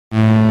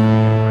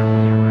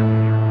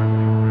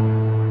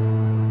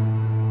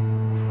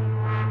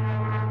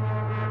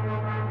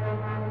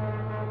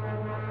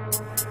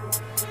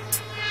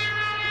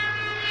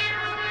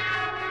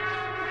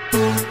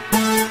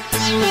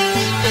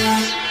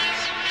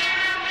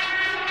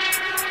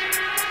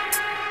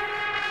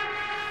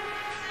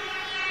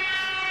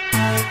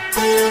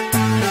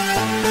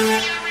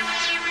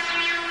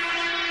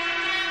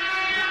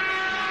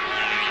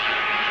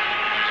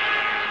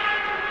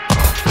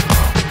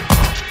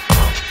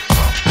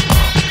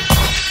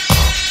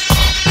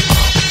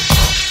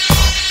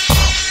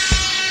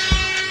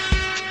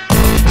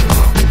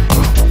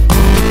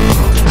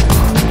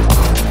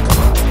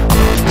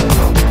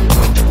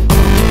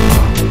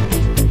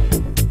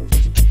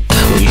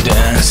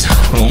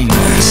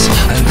romance, romance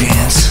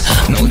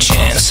against no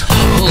chance.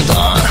 Hold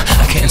on,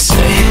 I can't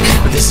say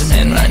there's a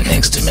man right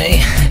next to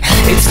me.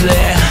 It's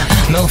there,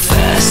 no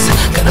fast,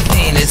 gotta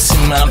paint it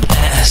in my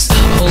past.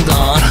 Hold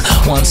on,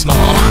 once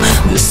more,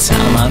 this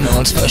time I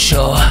know it's for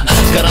sure.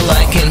 Got a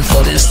liking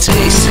for this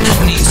taste,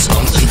 need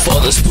something for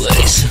this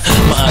place.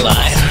 My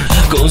life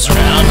goes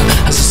round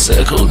as a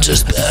circle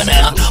just burn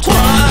out.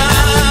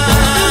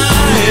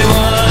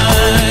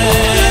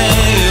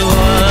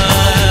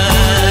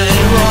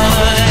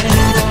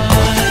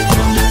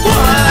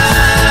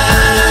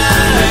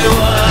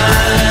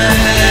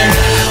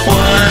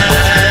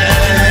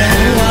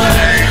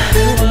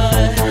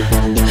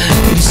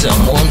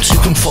 Someone to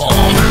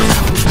conform,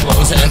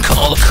 performs and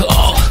call a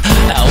call.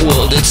 Our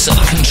world, it's out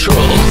of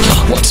control.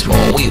 What's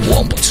more, we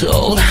won't be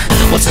told.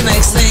 What's the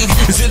next thing?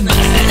 Is it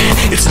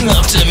bad? It's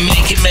enough to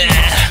make it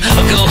mad.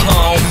 I'll go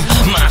home,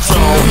 my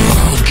throne.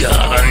 Oh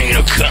God, I need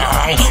a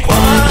calm.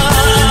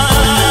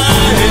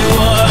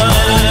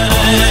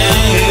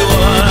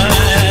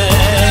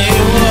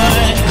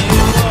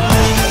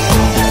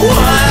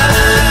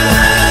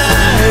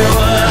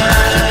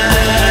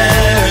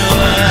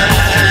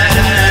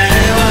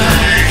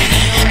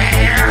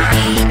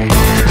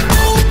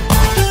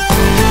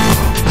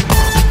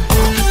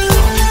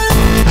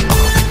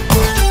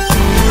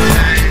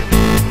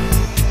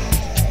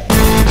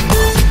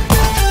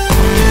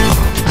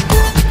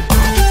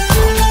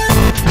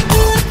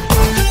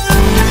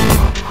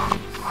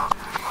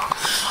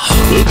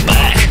 Look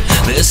back,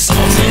 there's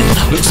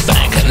something. Looks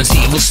back at an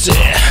evil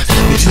stare.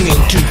 There's no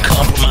need to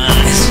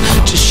compromise.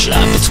 Just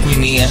shot between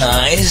the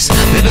eyes.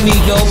 Never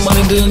need no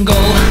money to go.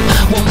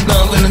 Won't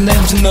know and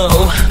them to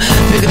know.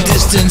 Make a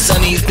distance, I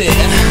need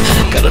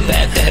there. Got a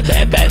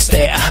bad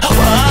stare.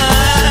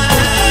 Why?